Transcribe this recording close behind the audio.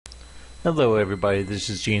Hello everybody,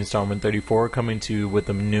 this is Gene Starman34 coming to you with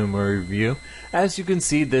a new movie review. As you can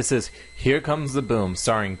see, this is Here Comes the Boom,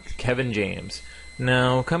 starring Kevin James.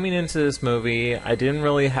 Now, coming into this movie, I didn't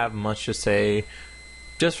really have much to say.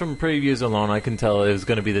 Just from previews alone, I can tell it was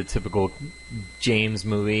going to be the typical James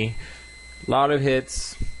movie. A lot of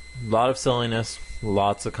hits, a lot of silliness,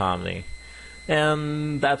 lots of comedy.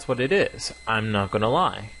 And that's what it is, I'm not going to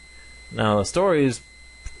lie. Now, the story is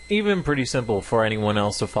even pretty simple for anyone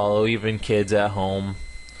else to follow, even kids at home.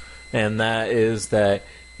 And that is that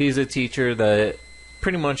he's a teacher that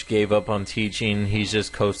pretty much gave up on teaching. He's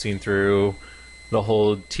just coasting through the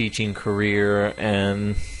whole teaching career,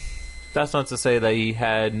 and that's not to say that he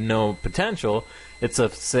had no potential. It's to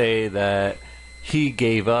say that he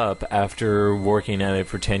gave up after working at it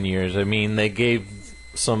for 10 years. I mean, they gave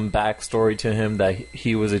some backstory to him that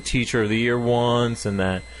he was a teacher of the year once, and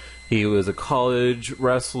that he was a college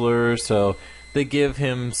wrestler, so they give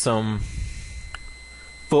him some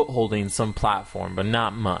footholding, some platform, but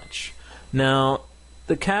not much. Now,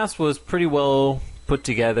 the cast was pretty well put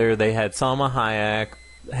together. They had Salma Hayek,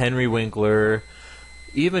 Henry Winkler,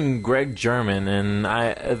 even Greg German, and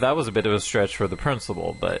that was a bit of a stretch for the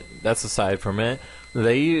principal, but that's aside from it.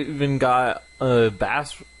 They even got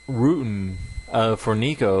Bas Rutten for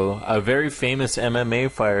Nico, a very famous MMA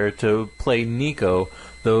fighter, to play Nico,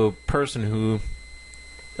 the person who,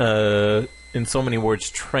 in so many words,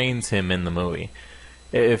 trains him in the movie.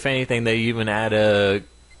 If anything, they even add a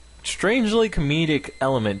strangely comedic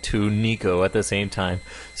element to Nico at the same time.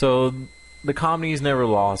 So the comedy is never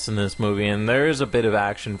lost in this movie, and there is a bit of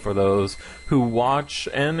action for those who watch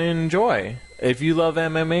and enjoy. If you love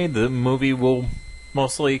MMA, the movie will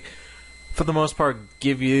mostly, for the most part,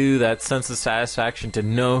 give you that sense of satisfaction to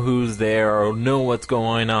know who's there or know what's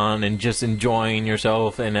going on and just enjoying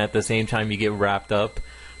yourself, and at the same time you get wrapped up.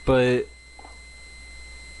 But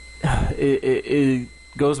it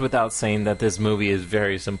goes without saying that this movie is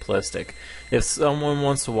very simplistic. If someone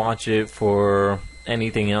wants to watch it for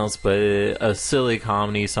anything else but a silly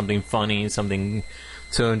comedy, something funny, something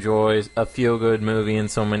to enjoy, a feel-good movie in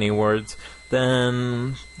so many words,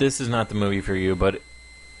 then this is not the movie for you. But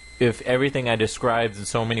if everything I described in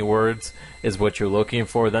so many words is what you're looking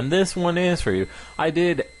for, then this one is for you. I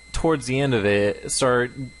did, towards the end of it,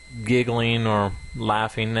 start giggling or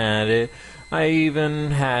laughing at it. I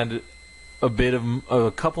even had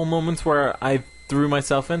a couple moments where I threw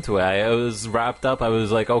myself into it. I was wrapped up. I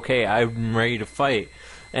was like, okay, I'm ready to fight.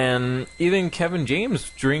 And even Kevin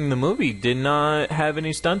James, during the movie, did not have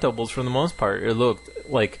any stunt doubles for the most part. It looked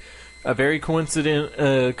like a very convincing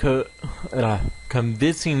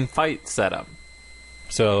fight setup.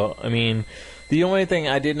 So, I mean, the only thing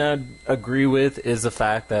I did not agree with is the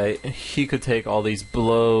fact that he could take all these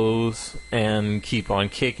blows and keep on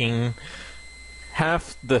kicking.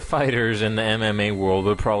 Half the fighters in the MMA world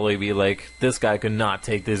would probably be like, this guy could not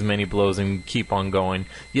take this many blows and keep on going.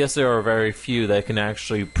 Yes, there are very few that can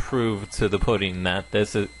actually prove to the pudding that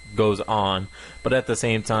this goes on, but at the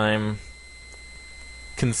same time,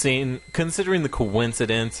 considering the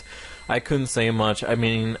coincidence, I couldn't say much. I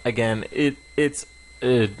mean, again, it's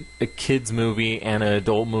a kid's movie and an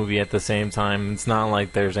adult movie at the same time. It's not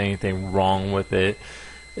like there's anything wrong with it.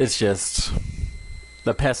 It's just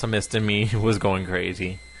the pessimist in me was going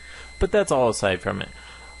crazy. But that's all aside from it.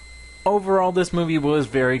 Overall, this movie was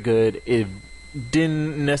very good. It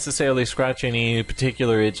didn't necessarily scratch any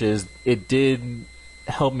particular itches. It did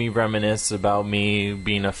help me reminisce about me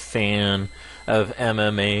being a fan of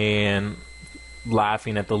MMA and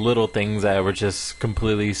laughing at the little things that were just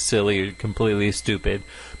completely silly, completely stupid.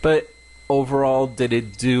 But overall, did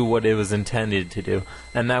it do what it was intended to do?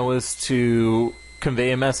 And that was to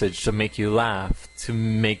convey a message, to make you laugh, to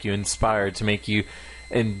make you inspired, to make you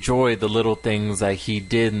enjoy the little things that he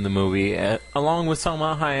did in the movie, along with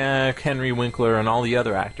Salma Hayek, Henry Winkler, and all the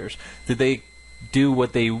other actors. Did they do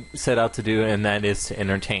what they set out to do, and that is to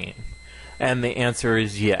entertain? And the answer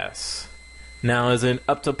is yes. Now, is it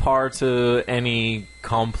up to par to any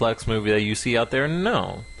complex movie that you see out there?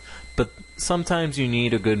 No. But sometimes you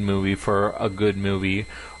need a good movie for a good movie,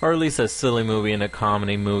 or at least a silly movie and a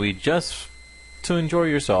comedy movie, just to enjoy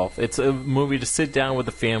yourself. It's a movie to sit down with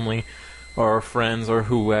the family or friends or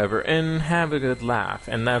whoever and have a good laugh,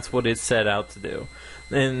 and that's what it set out to do.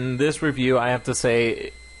 In this review, I have to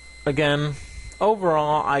say, again,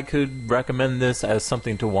 overall, I could recommend this as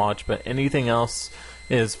something to watch, but anything else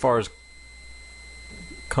as far as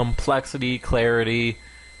complexity, clarity,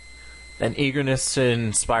 and eagerness to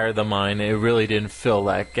inspire the mind, it really didn't fill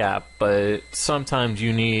that gap. But sometimes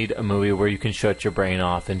you need a movie where you can shut your brain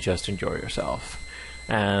off and just enjoy yourself.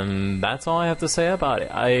 And that's all I have to say about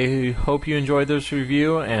it. I hope you enjoyed this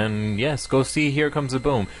review, and yes, go see Here Comes the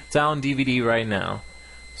Boom. It's out on DVD right now.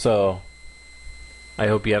 So, I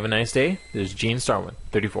hope you have a nice day. This is Gene Starwin,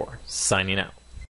 34, signing out.